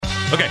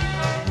Okay,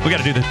 we got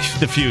to do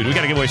the feud. We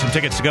got to give away some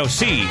tickets to go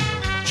see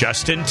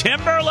Justin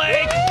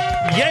Timberlake.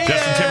 Yeah.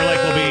 Justin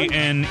Timberlake will be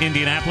in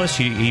Indianapolis.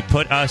 He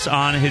put us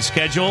on his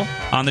schedule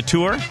on the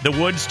tour, the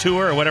Woods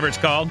Tour, or whatever it's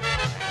called.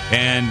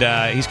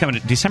 And he's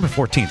coming December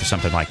 14th or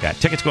something like that.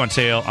 Tickets go on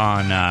sale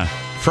on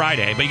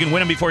Friday, but you can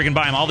win them before you can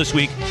buy them all this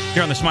week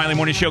here on the Smiley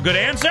Morning Show. Good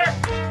answer?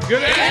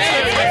 Good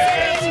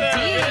answer!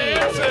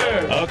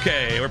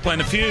 Okay, we're playing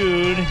the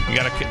feud. You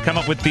got to come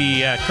up with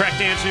the correct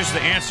answers,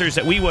 the answers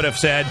that we would have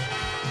said,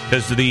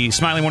 because the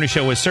Smiley Morning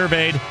Show was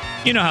surveyed.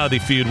 You know how the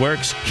feud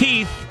works.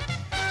 Keith,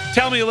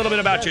 tell me a little bit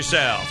about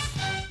yourself.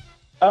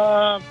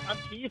 I'm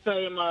Keith. I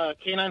am a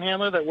canine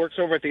handler that works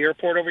over at the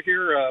airport over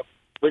here,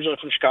 originally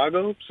from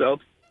Chicago, so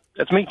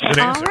that's me. Good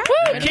answer. All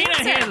right.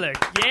 Canine handler.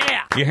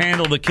 Yeah. You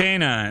handle the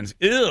canines.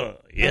 Ew.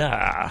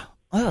 Yeah.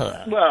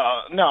 Ugh.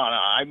 Well, no.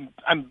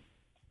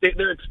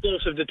 They're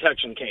explosive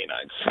detection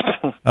canines.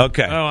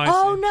 Okay.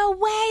 Oh, no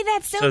way.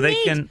 That's so neat.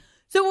 They can.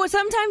 So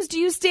sometimes do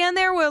you stand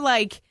there where,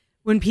 like,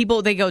 when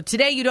people, they go,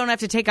 today you don't have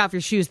to take off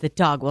your shoes, the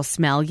dog will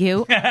smell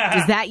you? Is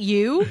that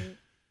you?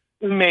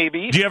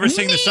 Maybe. Do you ever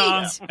sing the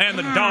song? And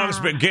the dogs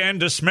began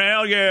to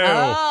smell you.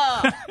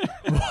 Oh.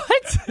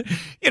 What?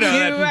 You know,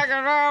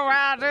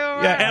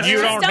 Yeah,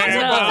 you don't Stone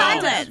Temple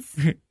have Pilots.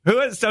 Who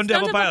is Stone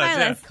Temple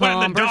Pilots? Yeah. When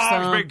the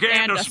dogs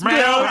began to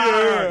smell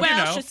you.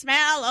 Well, she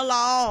smell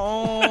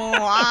alone.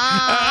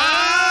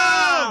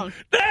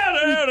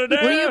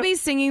 Will you be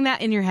singing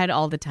that in your head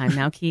all the time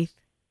now, Keith?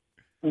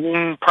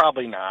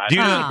 Probably not. Do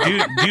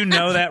you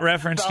know that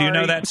reference? Do you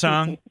know that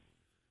song?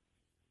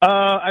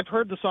 I've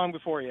heard the song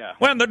before, yeah.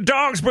 When the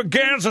dogs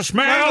began to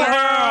smell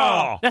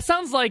her. That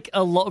sounds like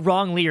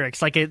wrong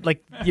lyrics. I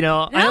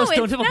know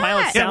Stone Temple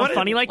Pilots sound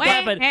funny like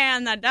that, but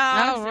and the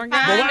dogs.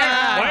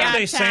 Why are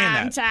they saying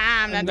that?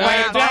 Time to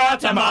wait for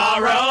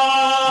tomorrow.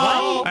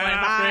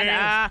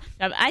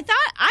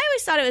 I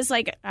always thought it was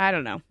like, I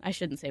don't know. I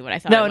shouldn't say what I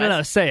thought.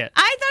 No, say it.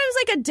 I thought it was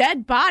like a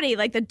dead body,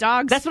 like the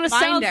dog's. That's what it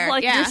sounds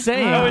like you're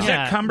saying. Oh, is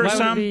it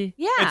cumbersome?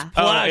 Yeah. It's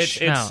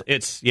plush.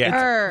 It's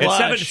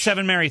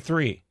Seven Mary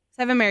 3.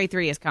 Seven Mary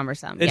 3 is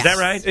cumbersome. Is that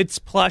right? It's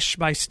Plush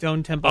by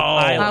Stone Temple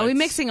Pilots. Are we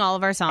mixing all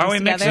of our songs together? Are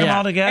we mixing them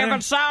all together? If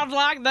it sounds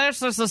like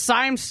this, it's the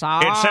same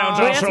song. It sounds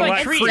also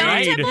like Creed.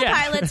 Stone Temple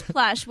Pilots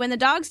Plush. When the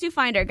dogs do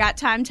find her, got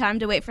time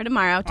to wait for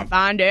tomorrow to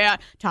find it.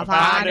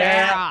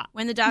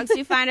 When the dogs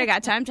do find her,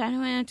 got time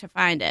to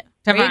find it.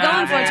 Where are you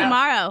going for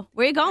tomorrow?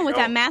 Where are you going with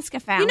that mask I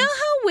found? You know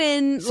how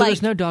when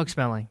there's no dog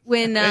smelling.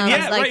 When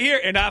right here,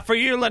 and I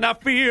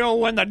feel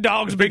when the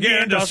dogs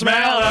begin to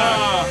smell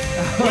her.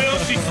 Will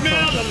she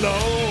smell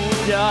alone?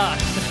 Yeah.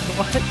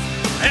 What? And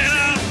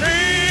I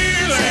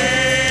feel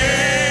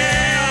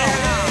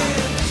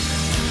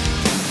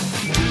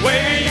it.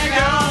 Where you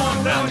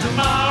going down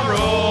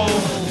tomorrow?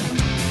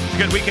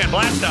 Good Weekend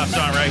Blast Off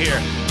song right here.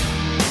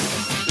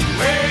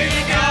 Where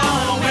you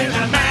going with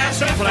the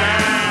master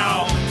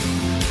flower?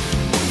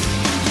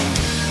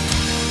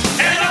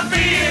 And I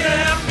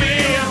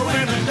feel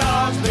when the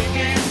dogs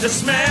begin to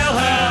smell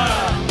her.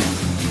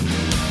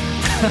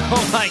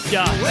 Oh my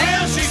God.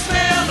 Well, she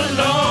smelled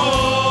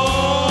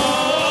alone.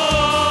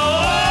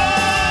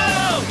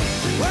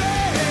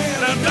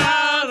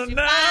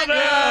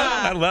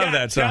 I love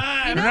that song.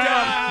 You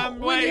know,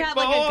 when you have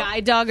like a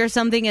guide dog or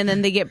something and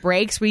then they get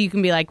breaks where you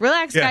can be like,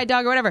 relax, guide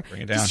dog or whatever.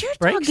 Bring it down. Does your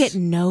dog get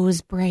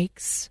nose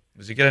breaks?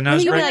 Does he get a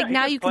nose break? break? Like,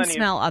 now you can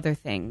smell other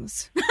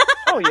things.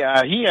 Oh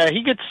yeah, he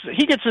gets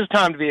his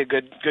time to be a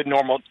good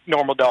normal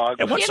dog.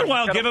 And once in a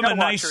while, give him a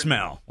nice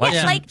smell,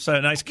 like so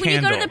a nice when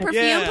candle. you go to the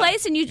perfume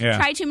place and you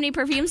try too many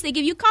perfumes, they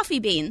give you coffee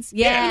beans.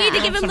 Yeah, you need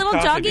to give him little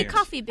doggy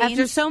coffee beans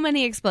after so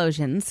many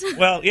explosions.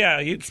 Well, yeah,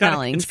 it's kind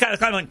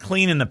of like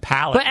cleaning the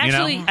palate. But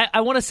actually,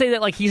 I want to say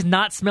that he's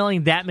not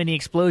smelling that many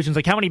explosions.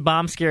 Like, how many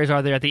bomb scares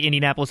are there at the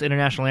Indianapolis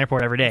International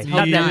Airport every day?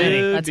 Not that many.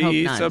 Let's hope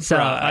not. So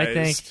I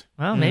think,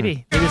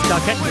 maybe it's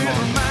not catching them all.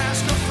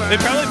 They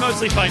probably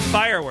mostly find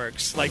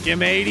fireworks, like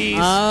M80s.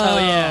 Oh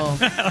yeah.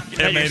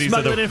 M80s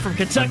smuggling in from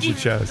Kentucky.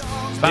 Shows.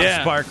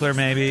 Sparkler,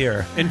 maybe,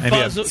 or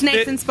maybe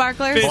Snakes and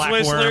sparklers. Fizz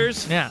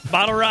Whistlers. Yeah.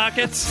 Bottle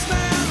rockets.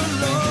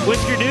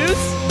 Whisker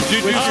Deuce.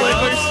 Juju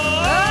Slippers.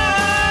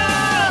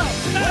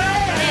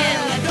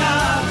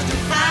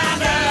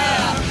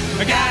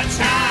 I got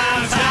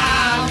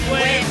time,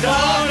 wait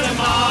for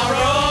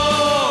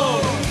tomorrow.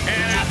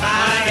 And I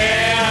find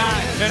it.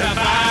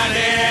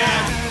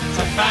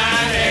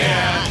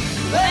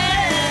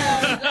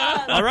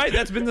 All right,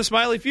 that's been the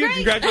Smiley Feud.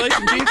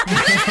 Congratulations, Keith.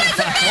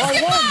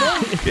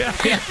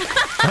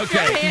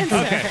 Okay.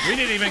 We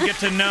didn't even get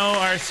to know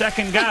our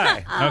second guy.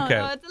 Okay.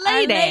 Oh, it's a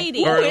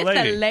lady. Or a It's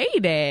lady. a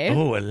lady.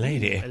 Oh, a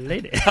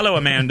lady. Hello,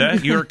 Amanda.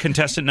 You're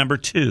contestant number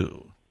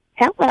 2.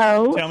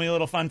 Hello. Tell me a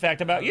little fun fact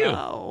about you.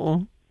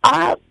 Oh.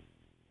 I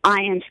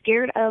am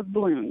scared of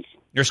balloons.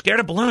 You're scared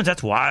of balloons?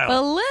 That's wild.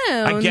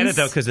 Balloons. I get it,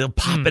 though, because they'll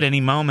pop at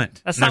any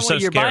moment. That's They're not so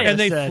what your scary. bias And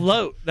they said.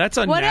 float. That's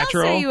What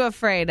unnatural. else are you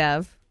afraid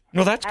of?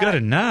 Well, that's good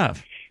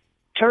enough.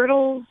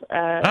 Turtles.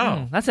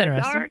 That's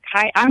interesting. Dark.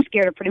 I'm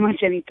scared of pretty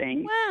much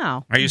anything.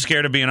 Wow. Are you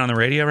scared of being on the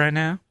radio right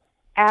now?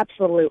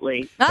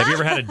 Absolutely. Have you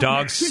ever had a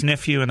dog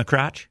sniff you in the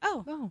crotch?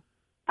 Oh.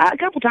 A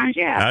couple times,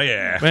 yeah. Oh,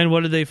 yeah. And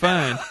what did they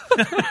find?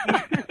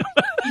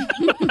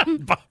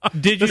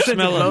 Did you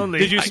smell lonely.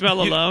 Did you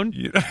smell alone?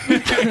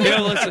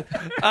 Listen.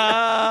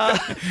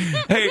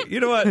 Hey, you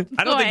know what?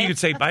 I don't think you could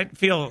say. I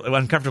feel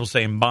uncomfortable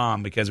saying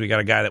bomb because we got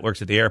a guy that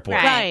works at the airport.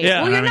 Right.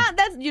 Yeah. Well, I mean-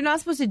 you're not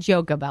supposed to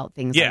joke about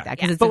things Yeah. like that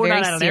because it's But a we're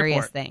very not at an serious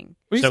airport. thing.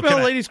 When you So smell can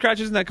a I- lady's crotch,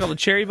 isn't that called a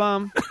cherry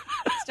bomb?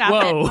 Stop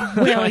Whoa.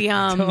 it.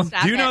 William.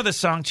 Stop Do you know it. the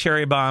song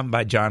Cherry Bomb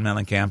by John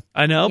Mellencamp?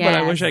 I know, but I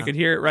Yes. wish I could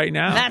hear it right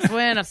now. That's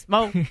when a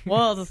smoke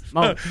was a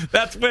smoke.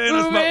 That's when it's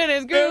Groovin'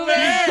 is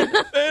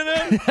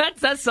groovin'.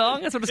 That's that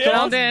song? That's what it's Yeah.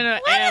 called?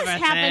 What has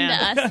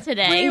happened to us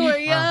today? We were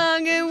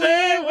young and we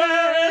were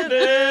our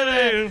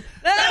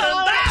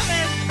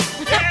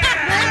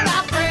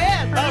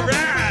friends. All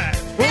right.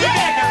 We'll be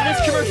back after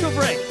this commercial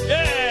break.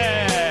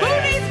 Yeah. Who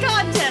needs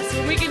contests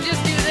when we can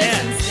just do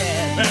this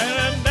instead?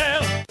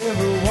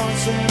 Every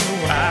once in a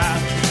while,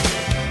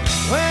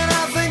 when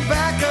I think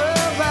back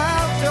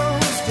about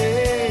those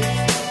days,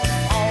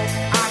 all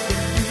I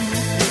can do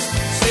is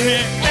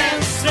sit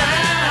and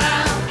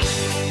smile.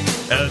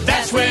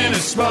 That's when a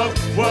smoke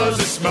was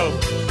a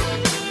smoke.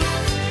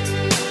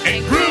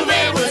 And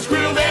grooving was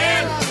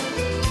grooving.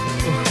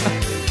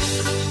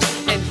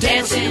 And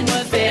dancing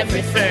with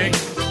everything.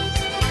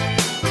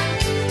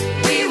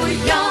 We were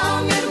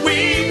young and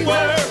We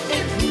were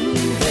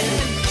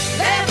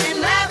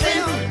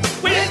laughing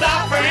with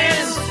our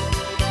friends.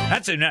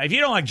 That's it. Now, if you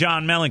don't like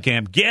John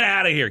Mellencamp, get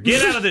out of here.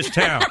 Get out of this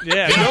town.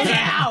 Yeah,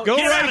 go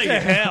Get out right of to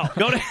here. hell.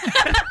 Go to.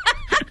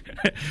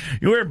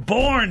 You were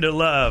born to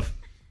love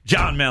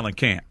John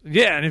Mellencamp.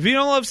 Yeah, and if you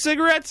don't love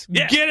cigarettes,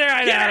 Yeah. get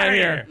right out of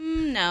here.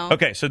 No.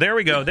 Okay, so there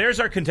we go. There's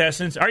our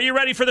contestants. Are you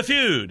ready for the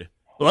feud?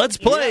 Let's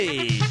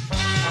play.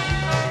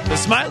 The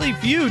Smiley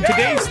Feud.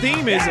 Today's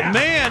theme is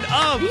Man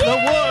of the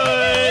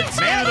Woods.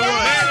 Man of the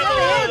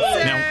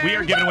Woods. Now, we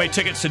are giving away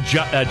tickets to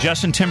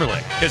Justin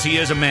Timberlake because he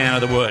is a man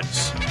of the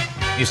woods.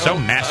 He's so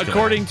masculine.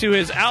 According to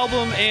his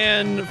album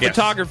and Yes.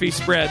 photography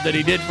spread that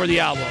he did for the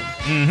album.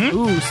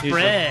 Ooh,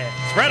 spread.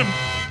 Spread him.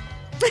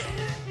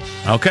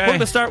 Okay. We're going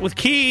to start with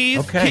Keith.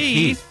 Okay,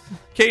 Keith.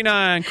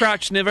 K9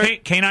 Crotch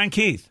Sniver. Canine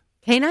Keith.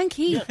 Canine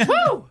Keith.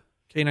 K9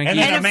 And Keith.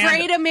 then And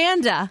Afraid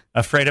Amanda.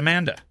 Afraid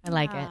Amanda. I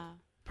like it.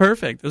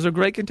 Perfect. Those are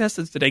great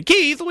contestants today.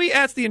 Keith, we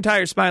asked the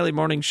entire Smiley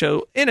Morning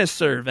Show in a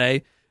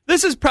survey.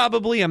 This is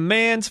probably a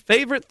man's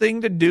favorite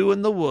thing to do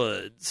in the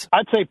woods.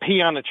 I'd say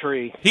pee on a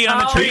tree. He on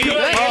the tree. good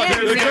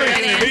answer. Good Good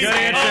answer. Good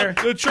answer.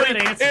 The tree Good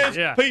answer, is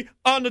yeah. pee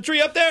on the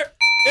tree up there.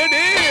 It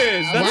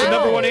is. That's the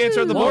number one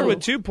answer on the board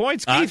with 2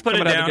 points. I Keith put it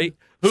coming out of down. the gate.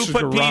 Who This is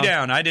put pee wrong.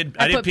 down? I did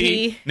put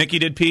pee. pee. Nikki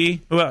did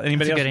pee. Who else?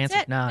 Anybody That's a good else?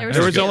 answer. No.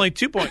 There was only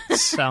 2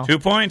 points. So. 2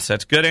 points.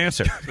 That's a good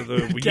answer.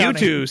 You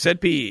two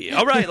said P.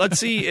 All right, let's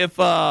see if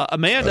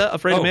Amanda,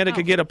 Amanda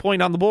could get a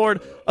point on the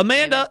board.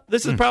 Amanda,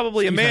 this is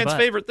probably a Excuse my man's butt.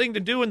 favorite thing to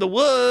do in the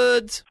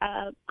woods.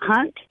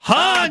 Hunt.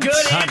 Hunt!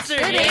 Good answer.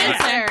 Good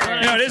answer.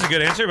 You know, it is a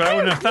good answer, but I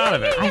wouldn't have thought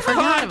of it. I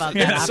forgot about that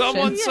Did option.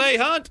 someone say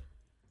hunt?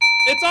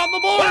 It's on the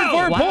board. Wow.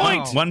 4 Wow.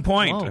 points. 1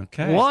 point. Whoa.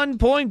 Okay. 1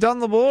 point on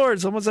the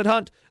board. Someone said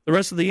hunt. The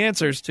rest of the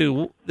answers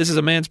to this is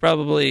a man's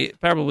probably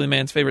a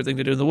man's favorite thing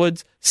to do in the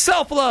woods.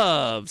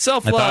 Self-love. I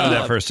Self-love. thought of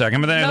that for a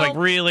second, but then I was No.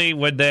 like, really?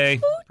 Would they?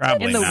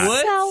 Probably In the not.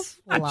 woods?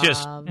 I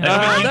just-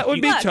 Self-love. That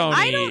would be Look, Tony.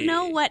 I don't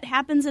know what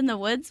happens in the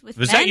woods with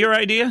Was men. that your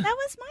idea? That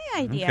was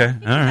my idea. Okay, I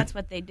think all right. that's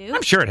what they do.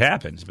 I'm sure it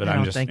happens, but I I'm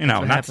don't just, think you know,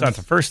 that's what that's not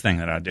happens. the first thing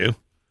that I do.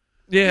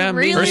 Yeah, You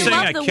really First thing,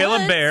 love I the kill a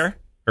woods. bear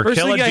or First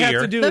kill a thing I have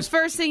deer to do The is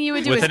first thing you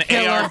would do with is an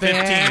kill a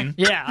bear. AR-15.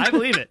 Yeah, I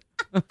believe it.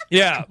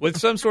 with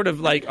some sort of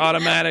like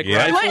automatic Yeah.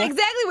 rifle. What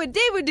exactly what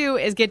Dave would do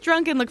is get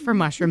drunk and look for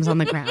mushrooms on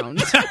the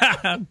ground.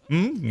 Yeah.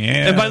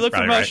 And by look for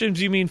probably right.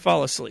 mushrooms, you mean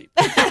fall asleep.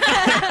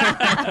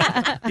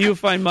 You'll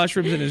find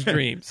mushrooms in his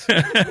dreams.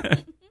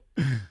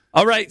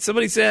 All right,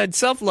 somebody said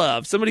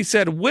self-love. Somebody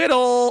said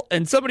whittle.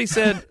 And somebody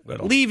said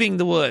Whittle. leaving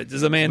the woods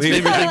is a man's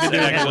Leaving- favorite thing to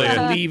do. Exactly.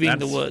 Actually, leaving the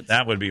That's- woods.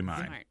 That would be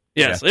mine.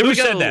 Yes, Yeah. there Who we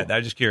go. said that? I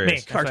was just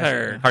curious. Me.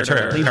 Carter.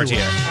 Cartier.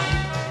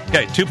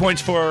 Okay, 2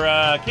 points for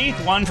Keith,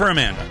 1 for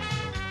Amanda.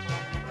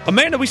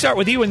 Amanda, we start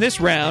with you in this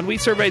round. We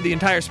surveyed the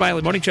entire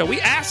Smiley Morning Show.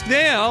 We asked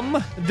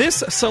them,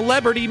 this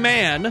celebrity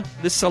man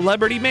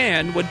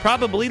would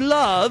probably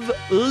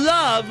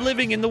love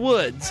living in the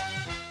woods.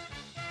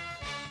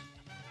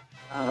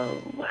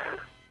 Oh.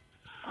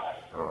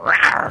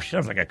 Rawr, she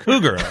sounds like a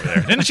cougar over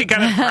there. Didn't she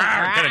kind of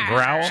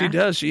growl? She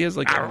does. She has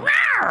like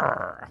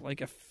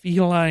a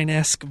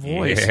feline-esque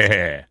voice.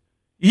 Yeah.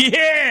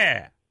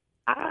 Yeah.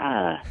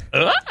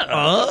 Really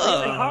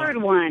hard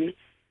one.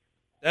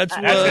 That's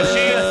what That's what she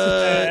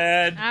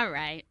said. All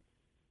right.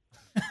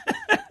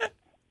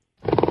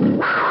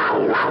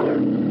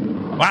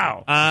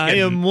 Wow. I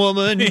am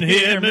woman,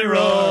 hear me roar.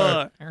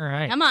 All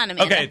right. Come on,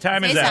 Amanda. Okay,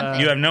 time is Say up.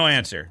 something. You have no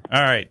answer.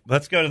 All right,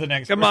 let's go to the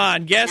next Come one.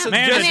 on, guess it.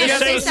 Amanda, Just just guess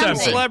say the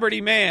something.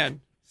 celebrity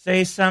man.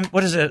 Say some.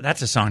 What is it?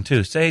 That's a song,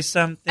 too. Say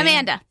something.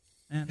 Amanda.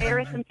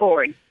 Harrison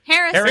Ford.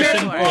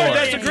 Harrison Oh, Ford.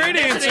 that's a great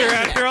answer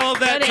after all of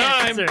that Good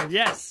time. answer.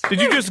 Yes.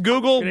 Did you just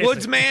Google Good answer.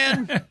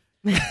 woodsman?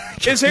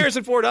 Is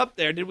Harrison Ford up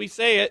there? Did we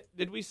say it?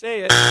 We didn't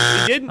say it.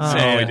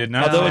 We did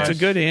not. Although it's a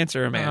good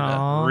answer,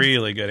 Amanda.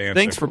 Really good answer.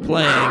 Thanks for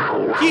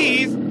playing.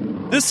 Keith,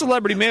 this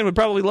celebrity man would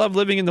probably love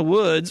living in the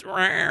woods.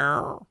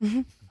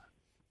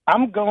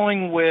 I'm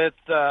going with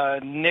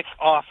Nick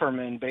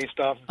Offerman based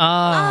off.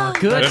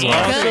 Good Good answer.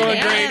 Also a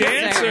answer. great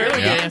answer. Good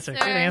Good answer. answer.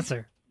 Good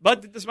answer.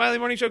 But did the Smiley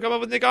Morning Show come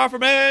up with Nick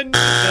Offerman?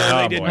 No,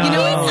 they did boy. not. You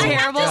know what's I have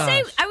terrible? to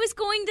say, I was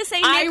going to say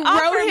Nick I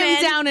Offerman. wrote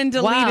him down and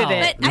deleted Wow.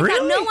 it. But I Really?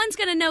 thought no one's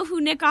going to know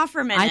who Nick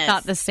Offerman is. I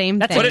thought the same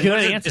That's thing. a good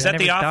is it? answer. Is I that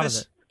The never thought of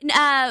Office?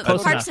 it.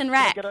 Close Parks enough. and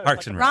Rec.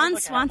 Parks and Rec. Ron Like a half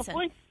a Swanson.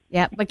 point?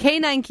 Yeah, but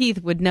K9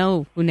 Keith would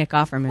know who Nick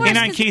Offerman is.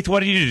 K9 Keith,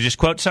 what did you do? Just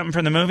quote something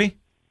from the movie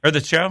or the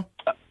show?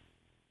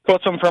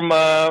 Quote some from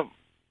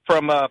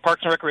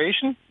Parks and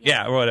Recreation.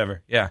 Yeah, or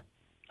whatever. Yeah.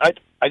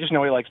 I just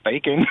know he likes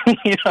bacon.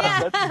 You know,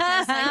 Just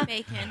that's- like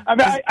bacon. I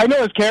mean, I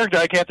know his character.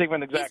 I can't think of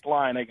an exact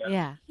line. I guess.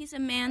 Yeah. He's a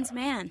man's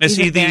man. Is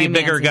He's he a very the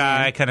bigger manly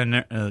guy, kind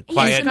of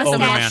quiet, a older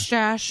man?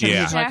 Mustache, and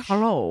Yeah. he's like,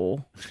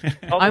 hello.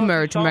 Although I'm if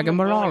married you to saw Megan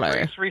the Will and Mullally.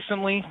 Grace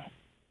recently,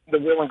 the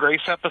Will and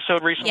Grace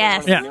episode recently.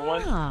 Yes. one of the new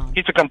ones, Oh.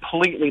 he's a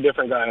completely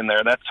different guy in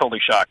there. That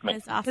totally shocked me.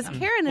 That's Because awesome.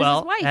 Karen is Well,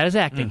 his wife. that is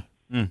acting.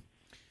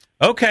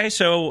 Okay,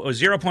 so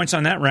 0 points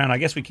on that round. I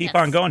guess we keep Yes.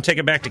 on going. Take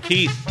it back to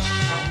Keith.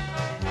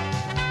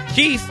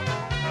 Keith,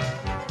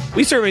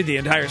 we surveyed the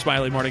entire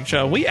Smiley Morning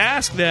Show. We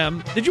asked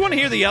them, did you want to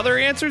hear the other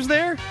answers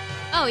there?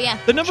 Oh, yeah.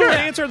 The number one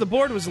answer on the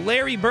board was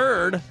Larry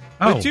Bird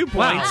with 2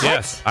 points.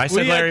 Yes, I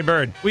said We Larry had-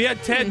 Bird. We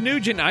had Ted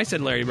Nugent. I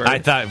said Larry Bird. I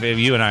thought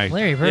you and I.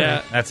 Larry Bird.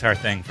 Yeah. That's our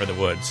thing for the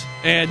woods.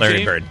 And Larry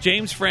James, Bird.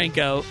 James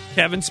Franco,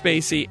 Kevin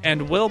Spacey,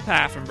 and Will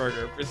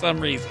Paffenberger for some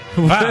reason.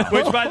 Wow.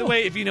 Which, by the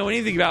way, if you know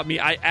anything about me,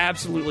 I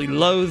absolutely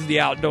loathe the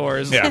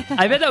outdoors. Yeah.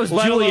 I bet that was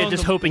Let Julia alone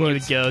just the hoping you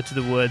woods. would go to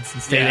the woods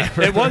and stay Yeah,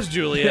 there. it was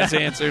Julia's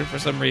answer for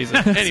some reason.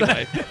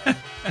 Anyway.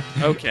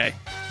 Okay.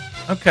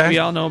 Okay. We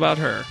all know about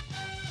her.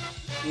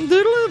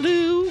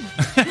 Doodle-doo.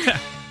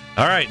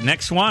 All right,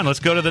 next one. Let's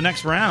go to the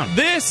next round.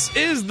 This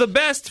is the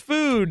best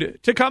food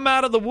to come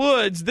out of the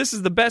woods. This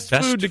is the best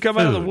food to come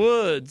out of the food.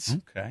 woods.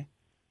 Okay.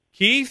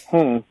 Keith,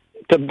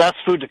 The best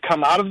food to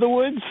come out of the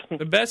woods.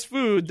 the best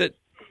food that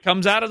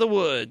comes out of the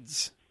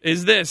woods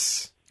is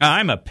this.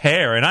 I'm a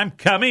pear, and I'm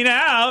coming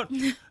out.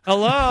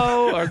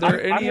 Hello? Are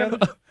there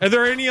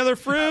any other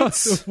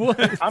fruits?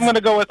 I'm going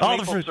to go with All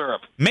the maple fruit.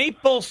 syrup.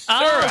 Maple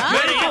syrup.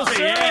 Good Maple answer.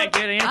 syrup. Yeah,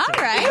 good answer.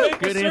 All right.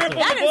 Good syrup answer. on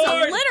That the is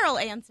board. a literal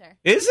answer.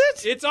 Is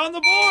it? It's on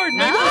the board.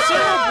 Maple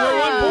syrup. We're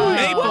 1 point.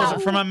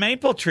 Maples from a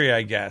maple tree,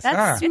 I guess. That's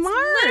Ah. smart.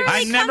 literally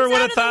I never comes would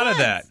out have of thought the of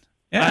that. woods.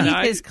 Yeah. Keith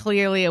I- is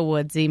clearly a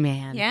woodsy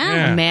man.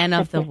 Yeah. A man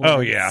of the woods. Oh,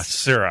 yeah.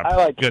 Syrup. I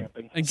like Good.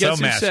 camping. And So guess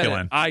who masculine.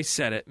 said it? I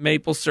said it.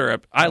 Maple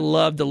syrup. I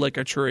love to lick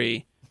a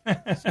tree.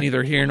 It's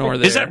neither here nor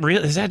there. Is that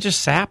real? Is that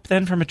just sap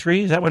then from a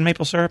tree? Is that what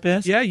maple syrup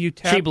is? Yeah, you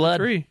tap Tree the blood.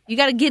 tree. You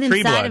got to get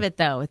Tree inside blood. of it,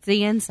 though. It's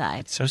the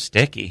inside. So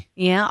sticky.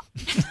 Yeah.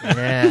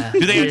 Yeah.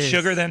 Do they It add is.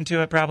 sugar then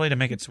to it probably to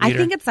make it I sweeter?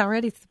 think it's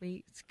already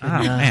sweet. Oh,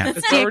 man.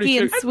 It's already Sticky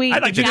and sugar. sweet.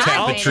 I'd like to Yeah,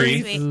 tap the it's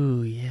tree. sweet.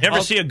 Ooh, yeah. You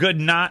ever see a good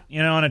knot,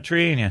 on a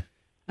tree and you...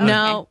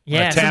 No,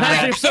 Yeah, tap sometimes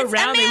it. they're so It's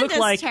round they look Amanda's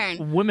like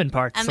turn. women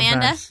parts.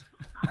 Amanda? Sometimes.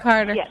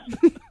 Carter.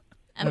 Yes.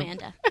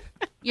 Amanda,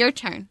 your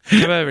turn.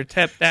 Have I ever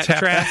tapped that Tap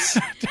trash?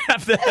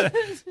 Tap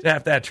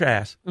that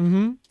trash.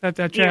 Tap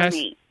that Deer trash.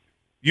 meat.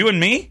 You and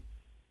me?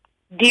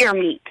 Deer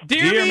meat.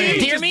 Deer meat.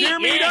 Deer Is meat. Deer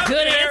meat Yeah, up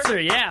good there? answer.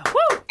 Yeah.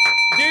 Woo.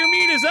 Deer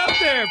meat is up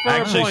there for I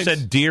our actually points.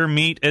 said deer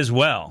meat as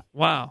well.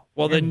 Wow.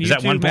 Well, then you Is that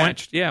two 1 point?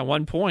 matched. Yeah,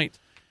 1 point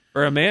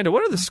for Amanda.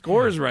 What are the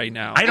scores right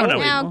now? I don't know.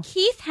 Now,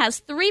 Keith has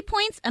 3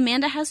 points.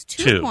 Amanda has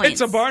 2 Two. points.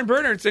 It's a barn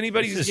burner. It's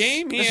anybody's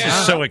game. This Yeah.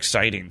 is so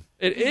exciting.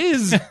 It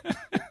is.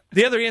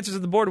 The other answers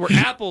on the board were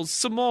apples,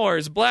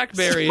 s'mores,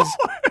 blackberries,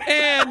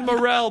 and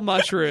morel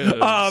mushrooms.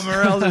 Oh,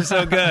 morels are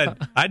so good.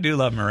 I do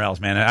love morels,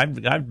 man.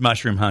 I've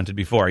mushroom hunted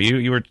before.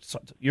 You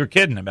were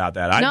kidding about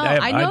that. No,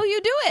 I know you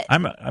do it.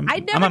 I've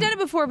I've never done it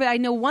before, but I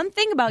know one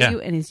thing about Yeah.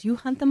 you, and is you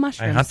hunt the I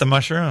mushrooms. hunt the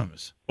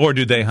mushrooms, or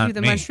do they You hunt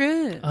the me?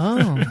 mushrooms. Oh.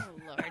 Lord.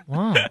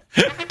 Wow.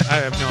 I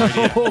have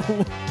no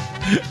idea.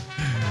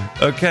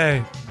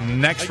 Okay, I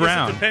next guess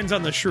round. it depends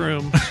on the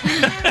shroom.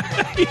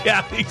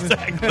 Yeah,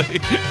 exactly.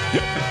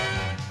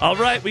 All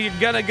right, we're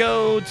going to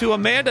go to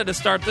Amanda to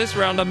start this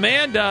round.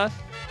 Amanda,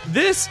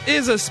 this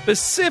is a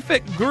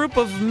specific group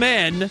of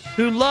men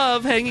who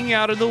love hanging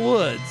out in the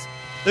woods.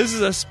 This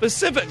is a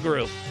specific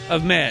group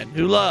of men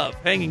who love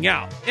hanging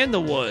out in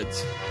the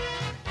woods.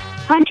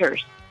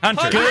 Hunters.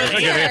 Hunter. Good That's a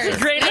good answer. answer.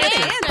 Great Good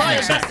answer. answer. Probably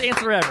the best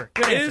answer ever.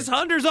 Good Is answer.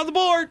 Hunters on the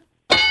board?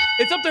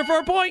 It's up there for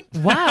a point.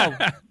 Wow.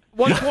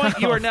 1 point.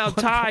 You are now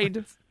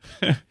tied.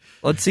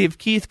 Let's see if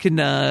Keith can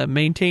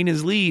maintain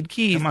his lead.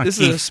 Keith, Come on, this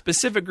is a Keith.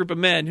 specific group of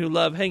men who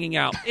love hanging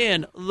out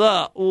in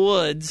the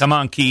woods. Come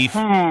on, Keith.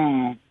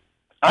 I'm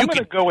going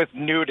to go with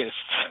nudists.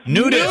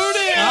 Nudist.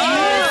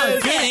 Oh,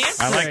 good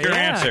answer. I like your Yeah.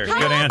 answer. How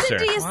Good often answer.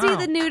 do you see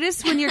the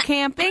nudist when you're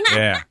camping?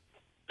 Yeah.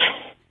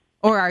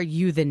 Or are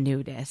you the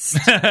nudist?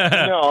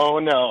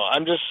 No.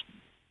 I'm just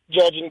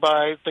judging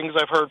by things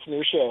I've heard from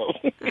your show.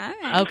 All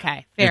right.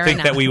 Okay, You fair think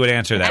enough. that we would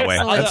answer that way?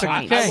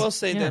 Absolutely. I will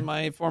say that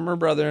my former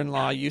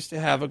brother-in-law used to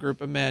have a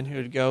group of men who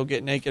would go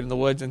get naked in the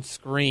woods and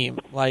scream.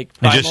 Like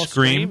And primal just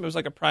scream? It was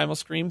like a primal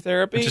scream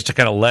therapy. Just to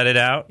kind of let it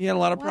out? He had a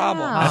lot of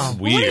problems. Wow. That's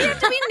What do you weird. have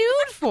to be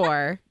nude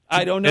for?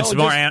 I don't know. It's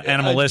more just,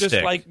 animalistic.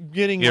 just like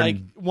getting You're like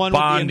one with the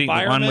bonding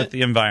environment. one with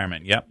the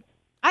environment. Yep.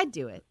 I'd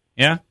do it.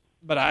 Yeah?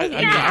 But I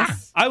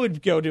Yes. I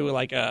would go to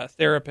like a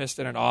therapist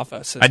in an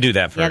office. I do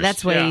that first. Yeah,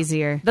 that's way Yeah.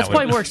 easier. That's That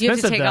probably would- more You have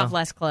to expensive, take though. off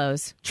less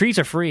clothes. Trees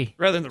are free.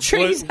 Rather than the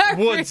Trees are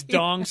woods free.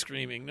 dong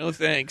screaming. No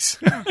thanks.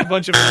 A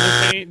bunch of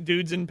other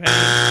dudes in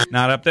pain.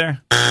 Not up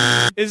there?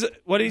 Is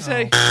it, what did he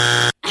say?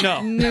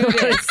 No.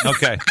 Nudist.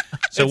 Okay.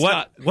 So It's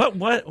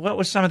what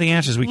was some of the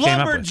answers we came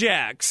up with?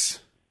 Lumberjacks.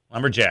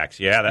 Lumberjacks.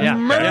 Yeah. That, Yeah.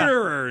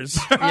 Murderers.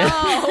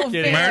 Oh,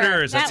 Kidding. fair.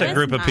 Murderers. That's That a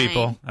group was of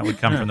people mine. that would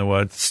come from the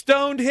woods.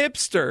 Stoned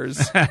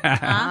hipsters.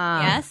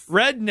 Yes.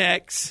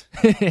 Rednecks.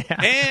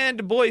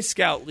 And Boy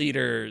Scout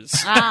leaders.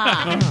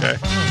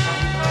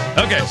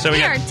 Okay, so we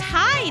We got are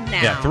tied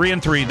now. yeah,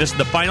 3-3. This is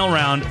the final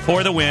round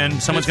for the win.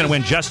 Someone's going to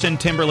win Justin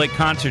Timberlake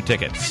concert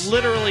tickets.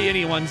 Literally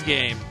anyone's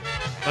game.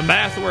 The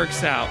math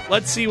works out.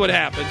 Let's see what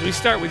happens. We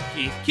start with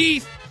Keith.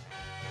 Keith,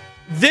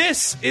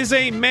 this is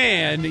a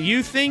man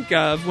you think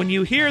of when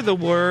you hear the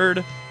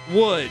word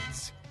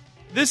woods.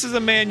 This is a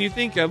man you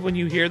think of when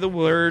you hear the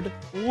word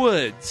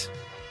woods.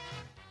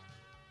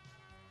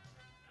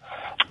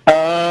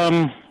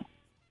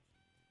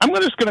 I'm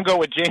just going to go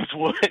with James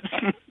Woods.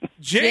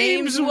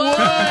 James Woods. Woods.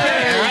 All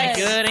right,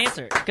 good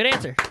answer. Good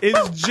answer. Is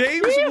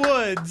James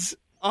Woods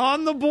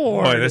on the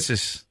board? Boy, this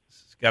is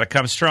got to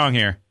come strong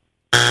here.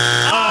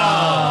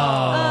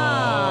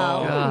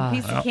 Oh,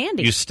 piece of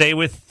candy. You stay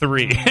with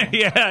 3.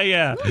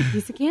 yeah.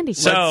 Piece of candy.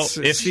 So Let's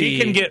if see.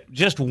 she can get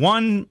just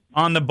one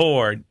on the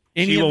board,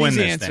 Any she of will win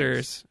these this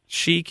answers,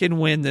 she can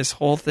win this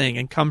whole thing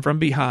and come from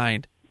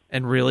behind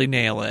and really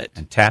nail it.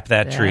 thing. And tap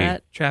that tree.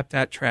 Trap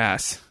that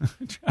trass.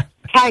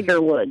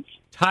 Tiger Woods.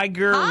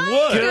 Tiger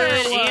Woods.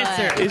 Good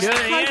answer. Is Good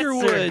Tiger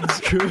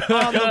answer. Woods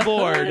on the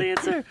board? Good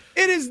answer.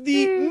 It is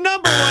the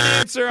number one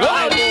answer on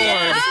the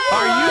board.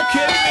 Are you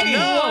kidding me?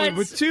 No, What?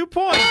 with 2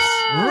 points.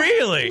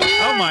 Really?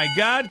 Oh my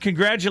God!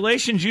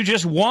 Congratulations! You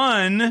just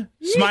won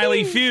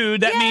Smiley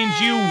Feud. That means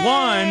you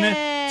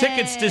won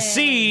tickets to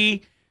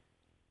see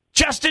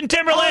Justin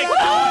Timberlake. All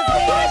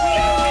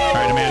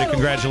right, Amanda.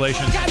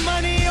 Congratulations.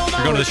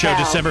 You're going to the show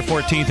December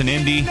 14th in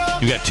Indy.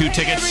 You got 2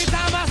 tickets.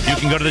 You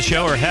can go to the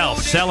show or hell,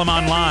 sell them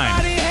online.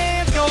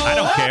 I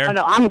don't Oh, care.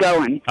 no, I'm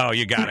going. Oh,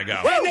 you gotta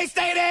go.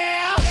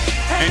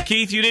 And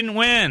Keith, you didn't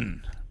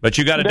win, but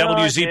you got a No,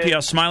 I WZPL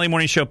did. Smiley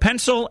Morning Show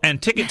pencil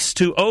and tickets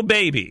to Oh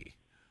Baby.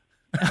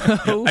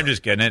 I'm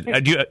just kidding.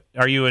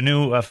 Are you a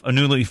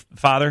newly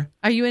father?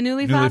 Are you a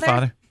newly Newly father?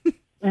 father?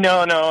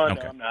 No,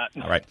 Okay. I'm not.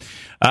 All right.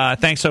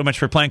 Thanks so much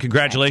for playing.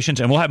 Congratulations,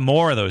 and we'll have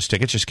more of those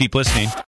tickets. Just keep listening.